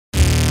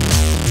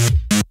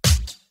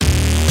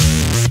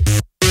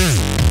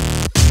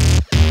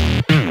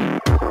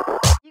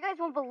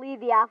don't believe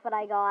the outfit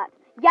I got.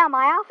 Yeah,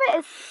 my outfit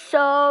is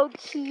so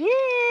cute.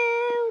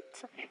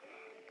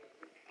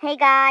 Hey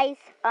guys,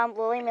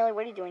 Lily and Millie,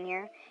 what are you doing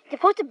here? You're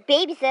supposed to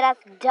babysit us,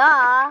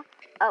 duh.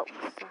 Oh,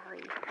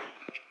 sorry.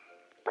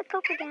 Put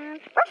Coco down.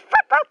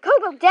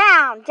 Coco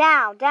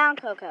down,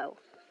 Coco.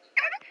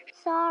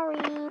 Sorry,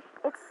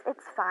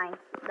 it's fine.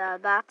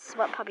 That's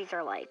what puppies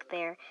are like.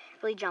 They're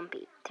really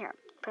jumpy. Here,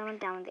 put them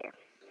down there.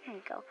 There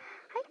you go.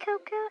 Hi,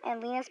 Coco.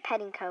 And Lena's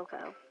petting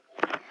Coco.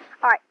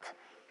 All right,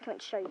 can I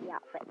show you the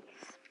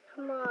outfits?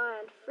 Come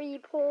on, free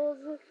pulls.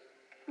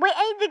 Wait,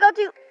 I need to go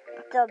to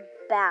the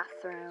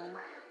bathroom.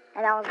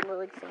 And I was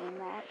Lily saying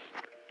that.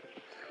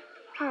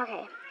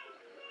 Okay.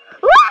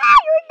 Ah,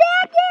 you're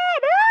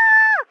naked!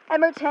 Ah!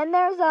 And pretend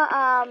there's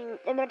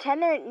and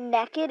pretend they're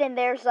naked and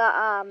there's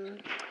a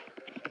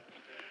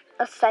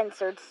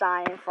censored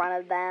sign in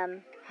front of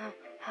them.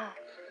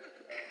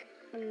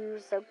 Ooh,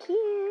 so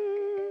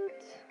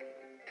cute.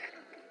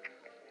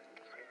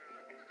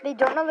 They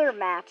don't know they're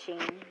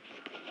matching.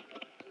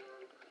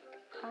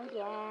 Oh,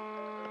 yeah.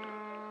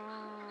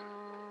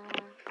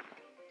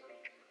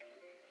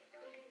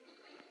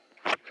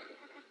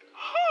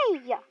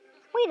 Hey!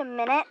 Wait a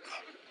minute.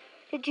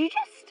 Did you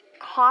just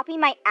copy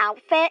my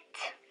outfit?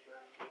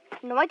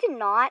 No, I did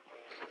not.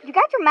 You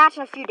guys were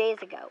matching a few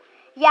days ago.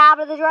 Yeah,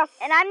 but the dress...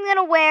 And I'm going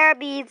to wear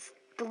these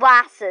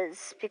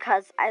glasses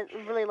because I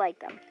really like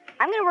them.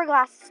 I'm going to wear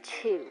glasses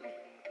too.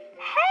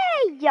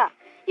 Hey!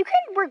 You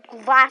can wear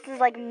glasses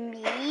like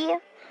me.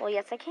 Well,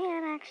 yes, I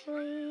can,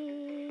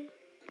 actually.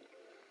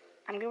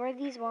 I'm going to wear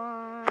these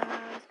ones.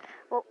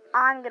 Well,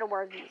 I'm going to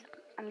wear these.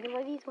 I'm going to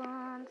wear these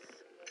ones.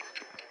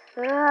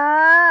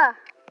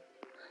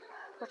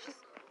 Let's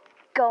just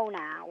go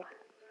now.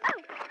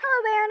 Oh,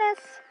 hello,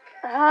 Baroness.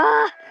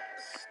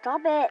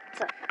 Stop it.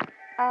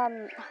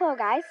 Hello,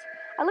 guys.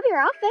 I love your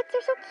outfits.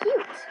 They're so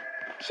cute.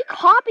 She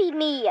copied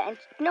me. And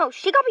no,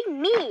 she copied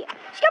me.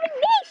 She copied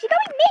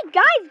me.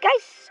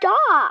 Guys,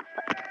 stop.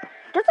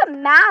 It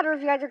doesn't matter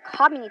if you guys are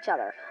copying each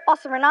other.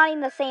 Also, we're not in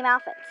the same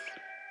outfits.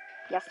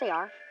 Yes, they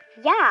are.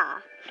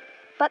 Yeah.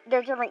 But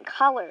they're different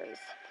colors.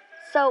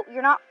 So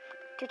you're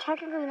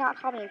technically not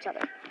copying each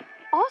other.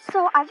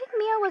 Also, I think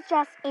Mia was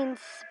just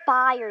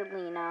inspired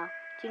Lena.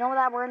 Do you know what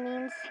that word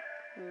means?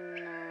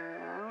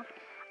 No.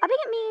 I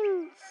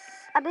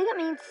think it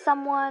means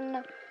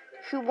someone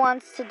who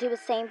wants to do the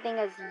same thing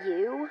as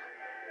you,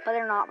 but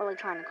they're not really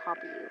trying to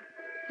copy you.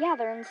 Yeah,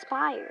 they're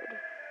inspired.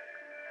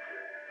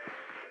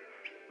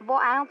 Well,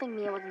 I don't think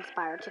Mia was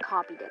inspired. She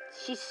copied it.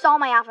 She saw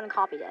my outfit and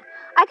copied it.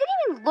 I didn't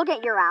even look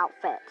at your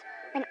outfit.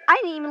 And I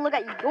didn't even look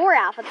at your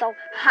outfit, so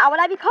how would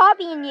I be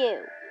copying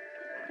you?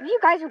 If you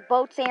guys are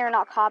both saying you're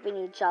not copying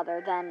each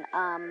other, then,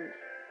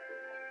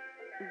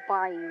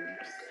 why are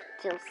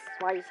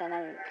you saying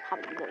that you're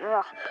copying each other?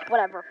 Ugh,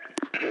 whatever.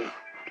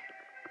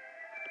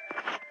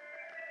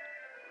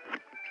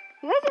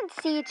 You guys didn't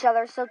see each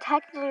other, so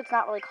technically it's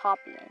not really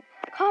copying.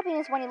 Copying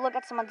is when you look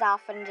at someone's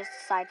outfit and just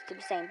decide to do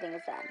the same thing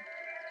as them.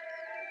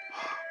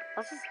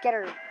 Let's just get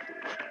her.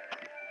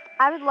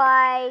 I would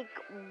like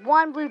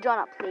 1 blue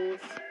donut, please.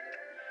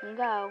 Here you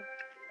go.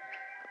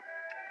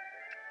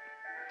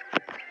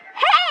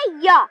 Hey!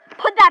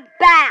 Put that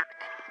back!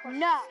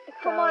 No.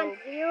 Come on,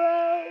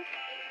 0.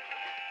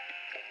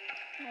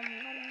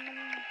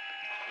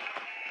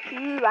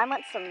 Ooh, I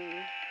want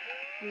some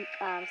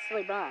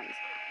silly buns.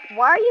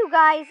 Why are you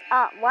guys,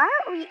 why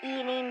aren't we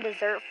eating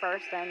dessert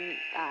first and,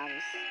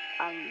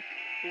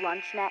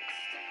 lunch next?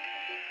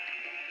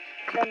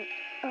 Then,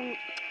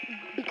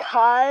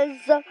 because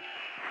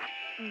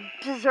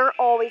dessert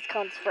always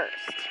comes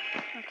first.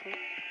 Okay.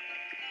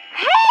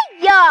 Hey!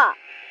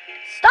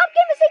 Stop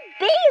giving the same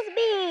thing as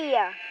me!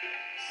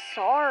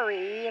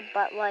 Sorry,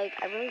 but, like,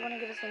 I really want to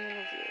give the same thing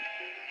as you.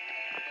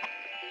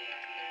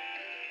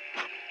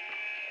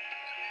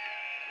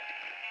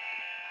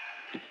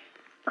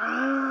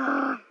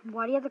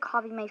 Why do you have to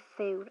copy my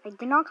food? I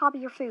did not copy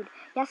your food.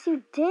 Yes,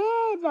 you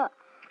did.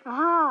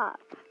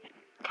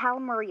 Cala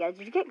Maria,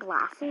 did you get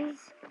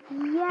glasses?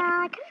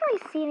 Yeah, I couldn't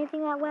really see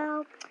anything that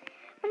well.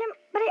 But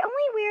I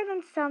only wear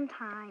them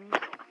sometimes.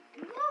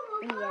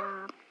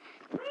 Yeah.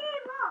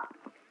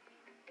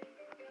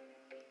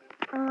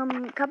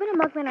 Cuphead and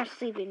Mugman are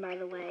sleeping, by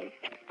the way.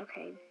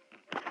 Okay.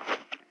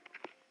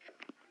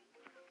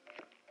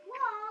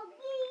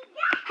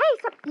 Hey,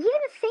 stop eating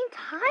at the same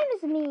time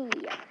as me.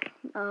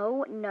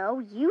 Oh, no,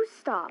 you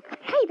stop.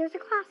 Hey, there's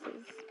your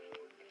glasses.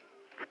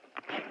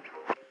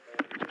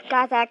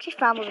 Guys, I actually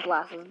found those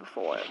glasses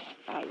before.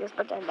 I just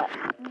pretend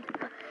that.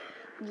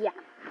 Yeah.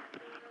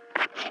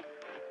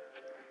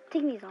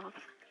 Take these off.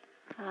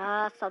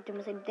 Stop doing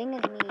the same thing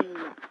as me.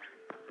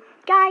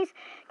 Guys,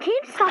 can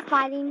you stop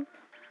fighting?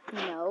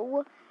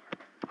 No.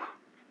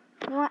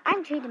 You know what?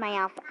 I'm changing my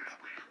outfit.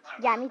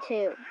 Yeah, me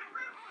too.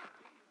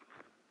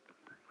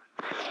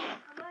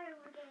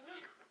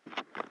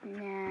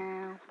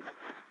 No.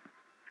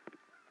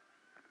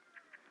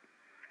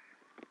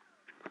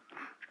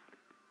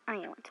 I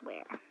know what to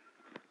wear.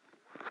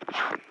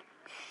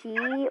 She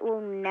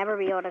will never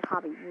be able to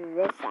copy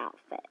this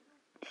outfit.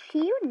 She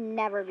would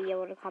never be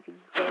able to copy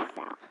this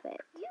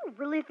outfit. You you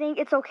really think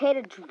it's okay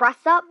to dress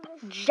up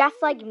just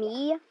like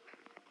me?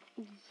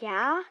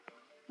 Yeah?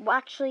 Well,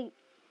 actually,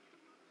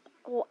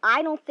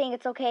 I don't think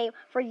it's okay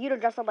for you to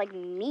dress up like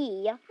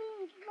me.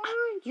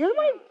 You're the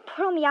one who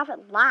put on the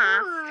outfit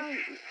last.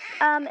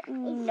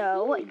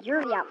 No,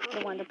 you're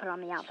the one to put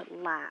on the outfit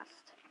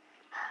last.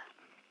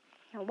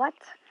 You know what?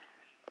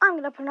 I'm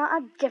gonna put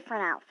on a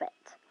different outfit.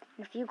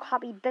 And if you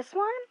copy this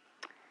one,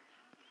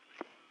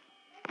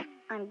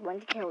 I'm going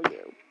to kill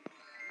you.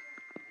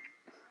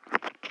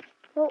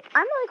 Well,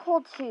 I'm really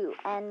cold too,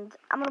 and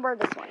I'm gonna wear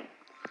this one.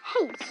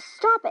 Hey,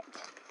 stop it!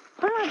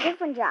 Put on a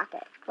different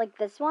jacket. Like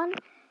this one?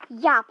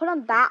 Yeah, put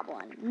on that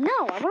one.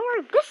 No, I wanna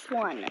wear this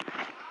one.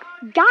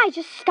 Guys,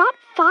 just stop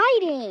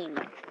fighting!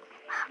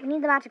 We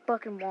need the magic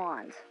book and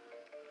wand.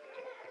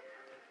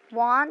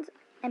 Wand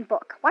and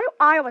book. Why do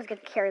I always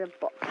get to carry the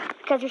book?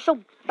 Because you're so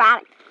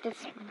bad at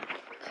just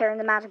carrying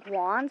the magic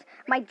wand.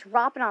 I might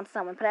drop it on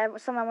someone,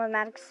 put someone with a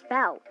magic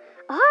spell.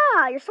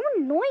 Ah, you're so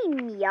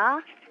annoying,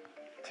 Mia.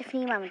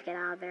 Tiffany, I'm gonna get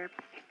out of there.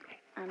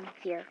 I'm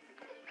here.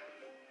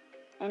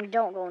 And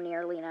don't go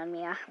near Lena and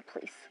Mia,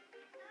 please.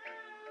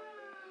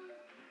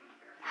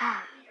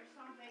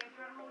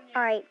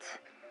 Alright.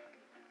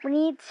 We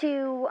need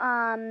to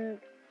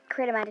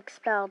create a magic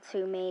spell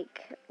to make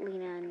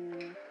Lena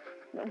and...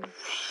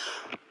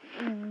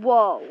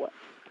 Whoa.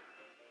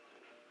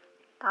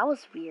 That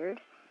was weird.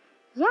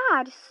 Yeah,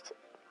 I just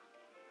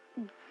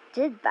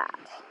did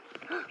that.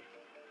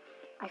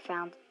 I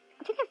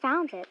think I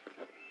found it.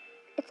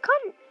 It's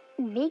called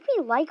Make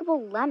Me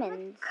Likeable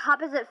Lemons. What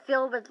cup is it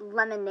filled with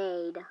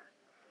lemonade?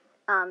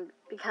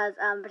 Because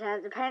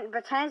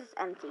pretend it's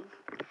empty.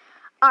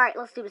 Alright,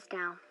 let's do this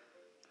now.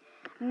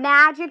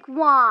 Magic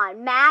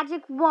wand,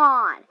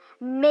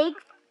 make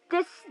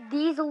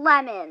these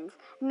lemons.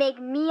 Make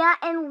Mia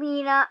and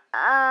Lena,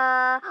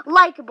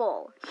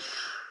 likable.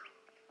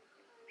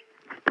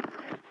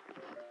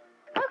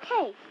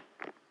 Okay.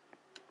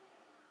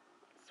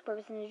 Squirt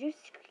this in the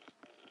juice.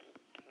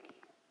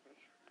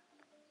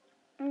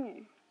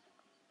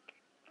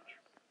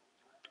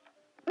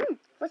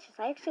 Delicious.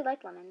 I actually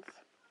like lemons.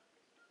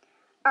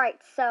 Alright,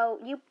 so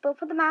you both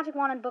put the magic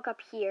wand and book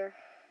up here.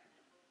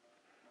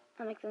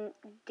 I'll make them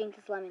drink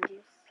this lemon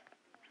juice.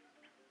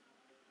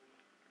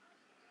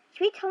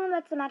 Should we tell them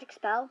that's a magic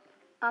spell?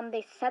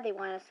 They said they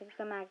wanted us to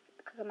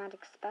cook a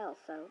magic spell,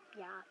 so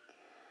yeah.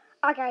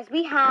 Alright guys,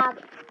 we have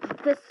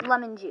this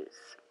lemon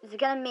juice. Is it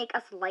gonna make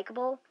us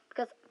likable?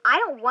 Because I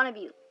don't want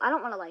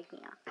to like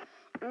Mia.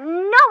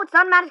 No, it's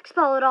not a magic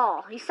spell at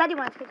all. You said you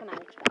wanted to cook a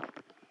magic spell.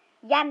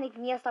 Yeah, make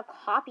Mia stop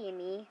copying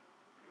me.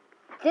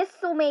 This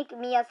will make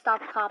Mia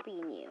stop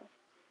copying you.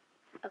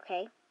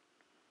 Okay?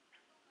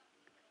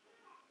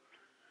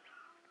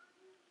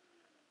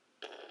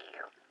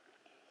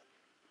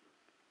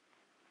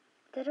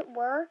 Did it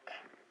work?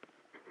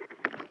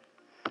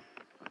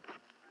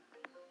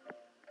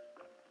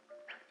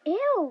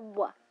 Ew!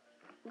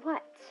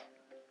 What?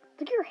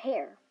 Look at your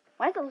hair.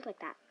 Why does it look like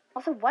that?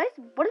 Also, what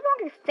is wrong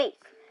with your face?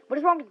 What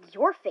is wrong with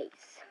your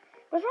face?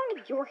 What's wrong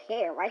with your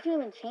hair? Why did you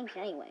even change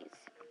anyways?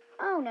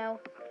 Oh no.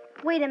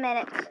 Wait a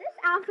minute. This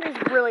outfit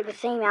is really the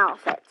same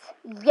outfit.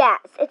 Yes,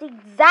 it's the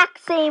exact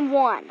same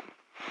one.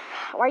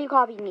 Why are you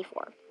copying me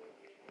for?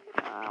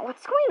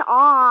 What's going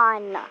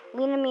on?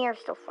 Lena and Mia are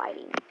still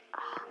fighting.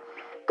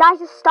 Guys,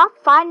 just stop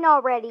fighting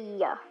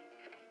already.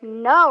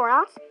 No, we're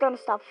not gonna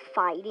stop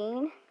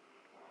fighting.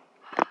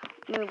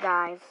 Move,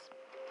 guys.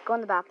 Go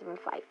in the bathroom and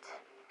fight.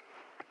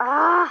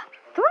 I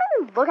don't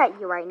even look at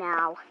you right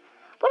now.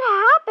 What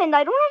happened?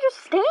 I don't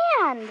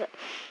understand.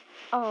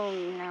 Oh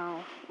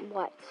no.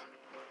 What?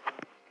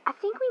 I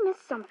think we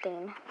missed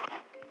something.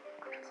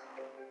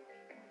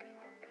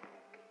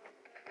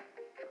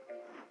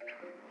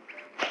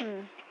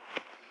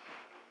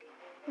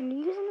 When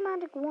you're using the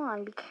magic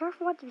wand, be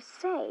careful what you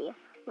say.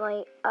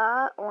 Like,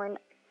 or an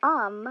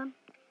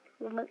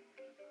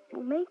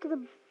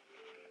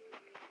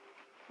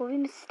will be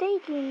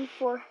mistaken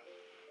for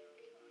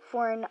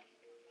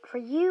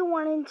you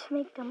wanting to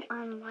make them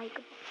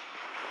unlikable.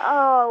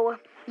 Oh,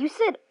 you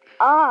said,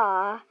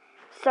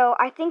 so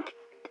I think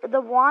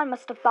the wand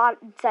must have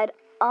said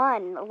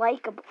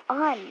unlikable,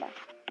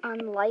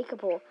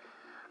 unlikable.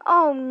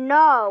 Oh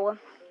no.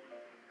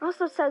 It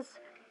also says,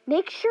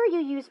 make sure you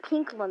use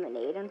pink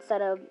lemonade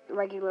instead of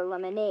regular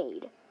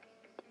lemonade.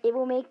 It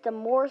will make them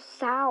more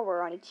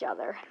sour on each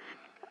other.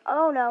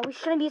 Oh no, we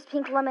shouldn't use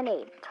pink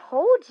lemonade.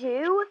 Told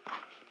you.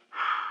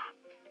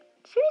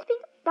 Should we use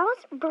pink? That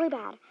was really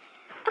bad.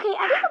 Okay,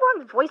 I did the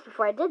wrong voice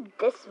before. I did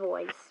this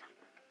voice.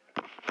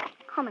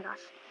 Oh my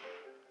gosh.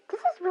 This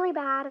is really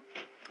bad.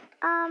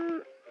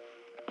 We're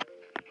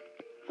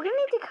gonna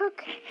need to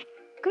cook.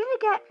 We're gonna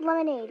get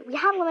lemonade. We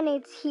have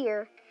lemonades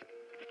here.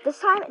 This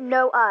time,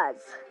 no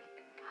us.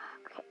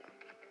 Okay.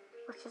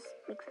 Let's just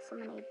make this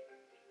lemonade.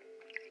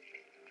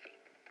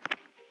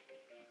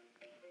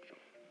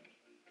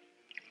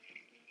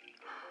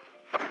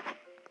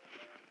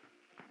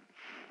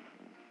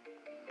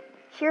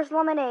 Here's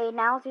lemonade.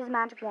 Now let's use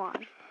magic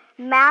wand.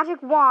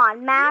 Magic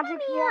wand. Magic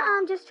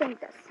wand. Just drink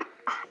this.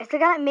 Is it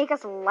gonna make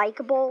us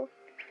likable?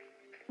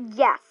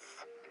 Yes.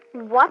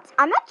 What?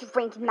 I'm not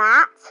drinking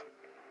that.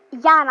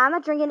 Yeah, and I'm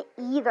not drinking it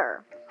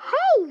either.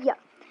 Hey!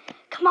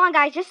 Come on,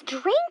 guys, just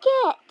drink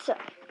it.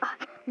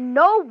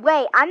 No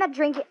way. I'm not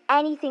drinking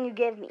anything you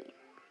give me.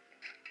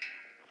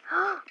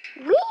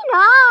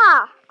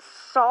 Lena!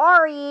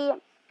 Sorry.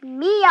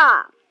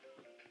 Mia!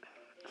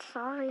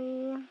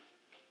 Sorry.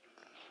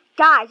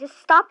 Guys, just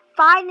stop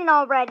fighting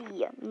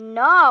already.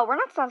 No, we're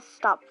not gonna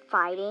stop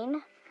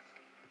fighting.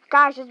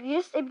 Guys,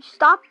 just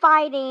stop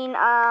fighting.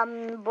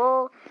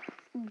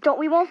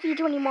 We won't feed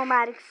you any more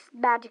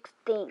magic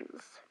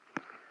things.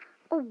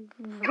 Oh,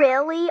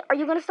 really? Are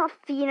you gonna stop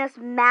feeding us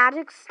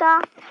magic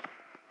stuff?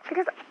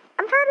 Because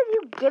I'm tired of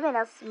you giving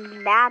us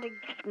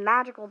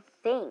magical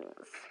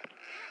things.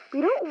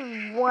 We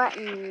don't want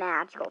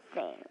magical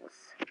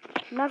things.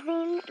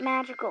 Nothing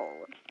magical.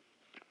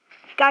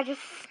 Guys,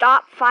 just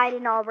stop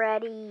fighting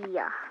already.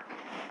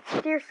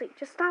 Seriously,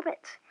 just stop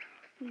it.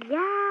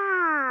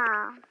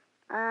 Yeah.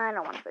 I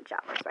don't want to switch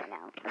outfits right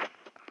now. Okay.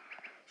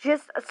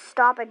 Just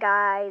stop it,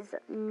 guys.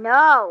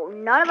 No,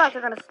 none of us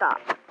are going to stop.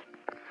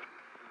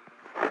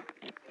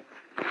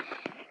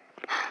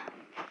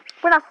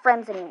 We're not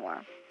friends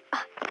anymore.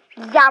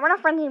 Yeah, we're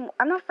not friends anymore.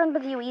 I'm not friends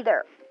with you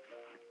either.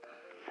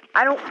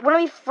 I don't want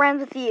to be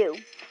friends with you.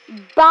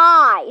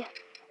 Bye.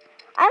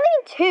 I'm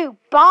leaving too.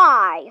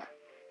 Bye.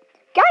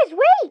 Guys,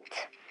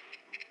 wait.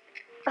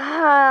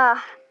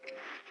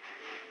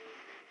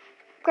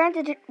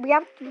 Granted, we're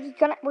gonna have to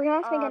make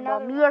another. Well,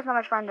 Mia's not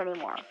my friend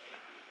anymore.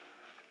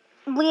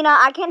 Lena,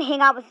 I can't hang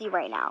out with you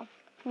right now.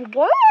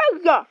 Why?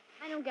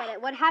 I don't get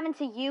it. What happened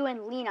to you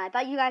and Lena? I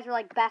thought you guys were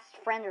like best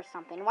friends or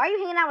something. Why are you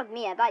hanging out with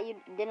me? I thought you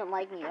didn't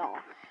like me at all.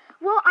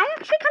 Well, I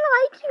actually kind of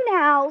like you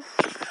now.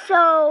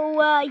 So,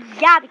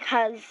 yeah,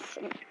 because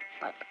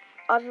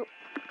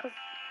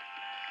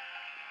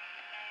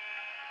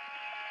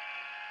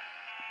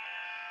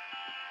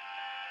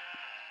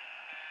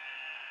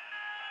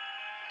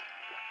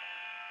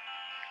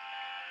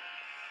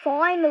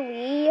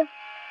finally,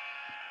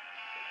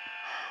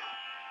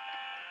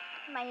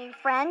 my new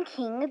friend,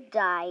 King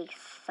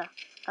Dice.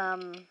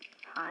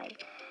 Hi.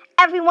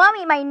 Everyone,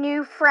 meet my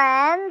new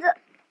friend,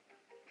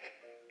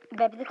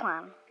 Beppi the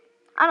Clown.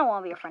 I don't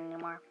want to be your friend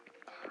anymore.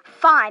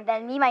 Fine,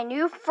 then meet my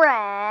new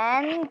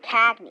friend,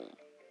 Cagney.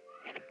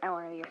 I don't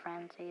want to be your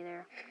friends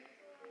either.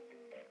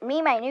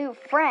 Meet my new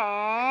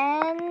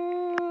friend,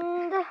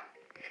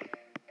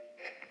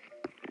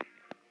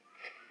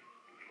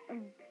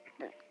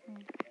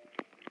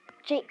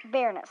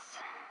 Baroness.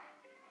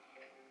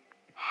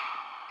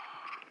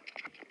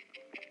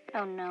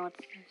 Oh no, it's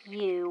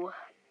you.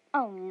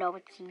 Oh no,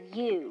 it's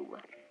you.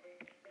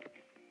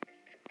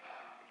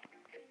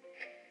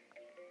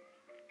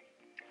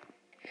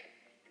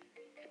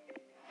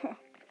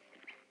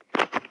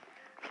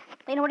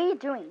 Lena, what are you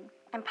doing?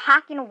 I'm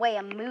packing away,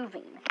 I'm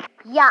moving.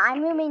 Yeah, I'm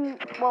moving,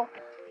 well,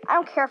 I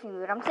don't care if you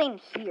move, I'm staying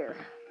here.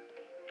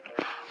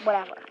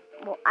 Whatever.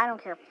 Well, I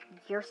don't care if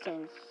you're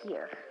staying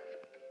here.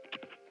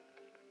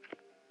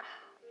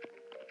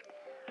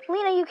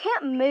 Lena, you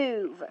can't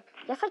move.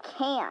 Yes, I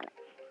can.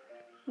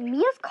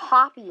 Mia's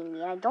copying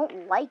me, and I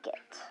don't like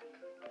it.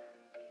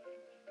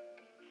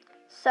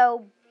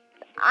 So,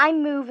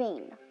 I'm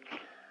moving.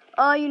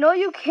 You know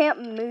you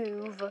can't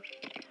move.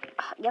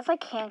 Yes, I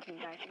can,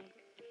 guys.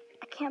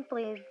 I can't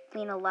believe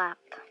Lena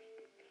left.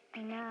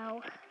 I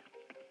know.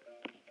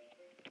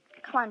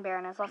 Come on,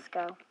 Baroness, let's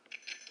go.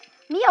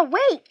 Mia,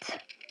 wait!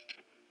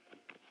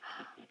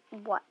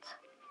 What?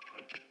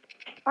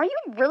 Are you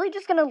really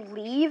just gonna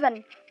leave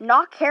and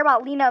not care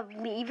about Lena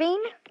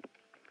leaving?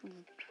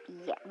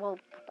 Yeah, well,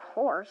 of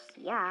course,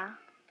 yeah.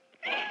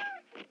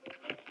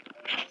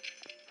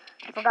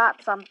 I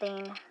forgot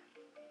something.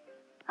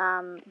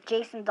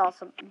 Jason's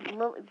also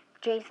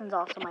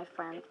my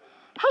friend.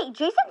 Hey,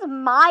 Jason's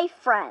my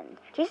friend.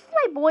 Jason's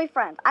my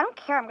boyfriend. I don't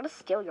care. I'm gonna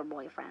steal your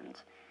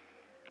boyfriend.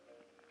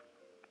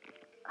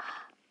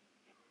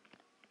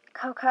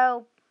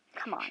 Coco,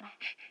 come on.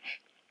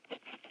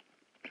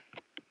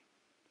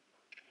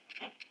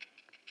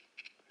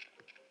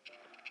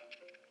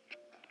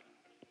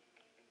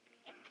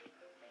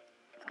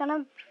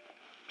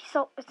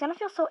 It's gonna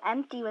feel so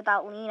empty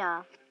without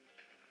Lena.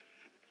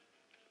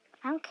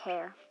 I don't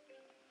care.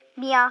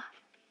 Mia,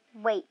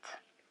 wait.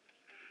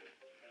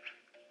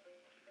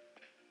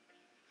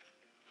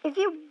 If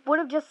you would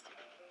have just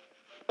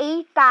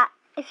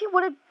if you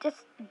would have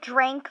just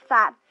drank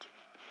that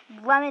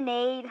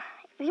lemonade,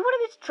 if you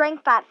guys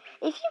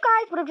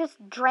would have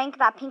just drank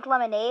that pink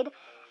lemonade,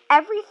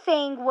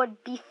 everything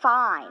would be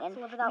fine.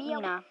 And without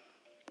Lena.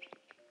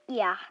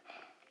 Yeah,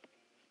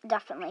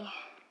 definitely.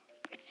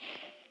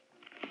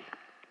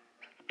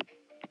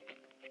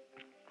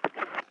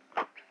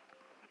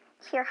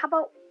 Here, how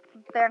about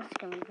Baroness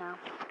can leave now?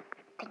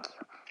 Thank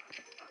you.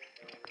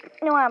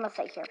 You know what I'm gonna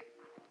say here?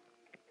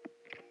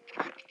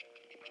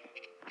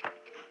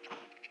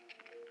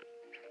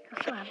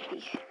 I'm so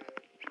empty.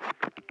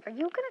 Are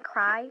you gonna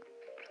cry?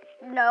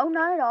 No,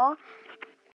 not at all.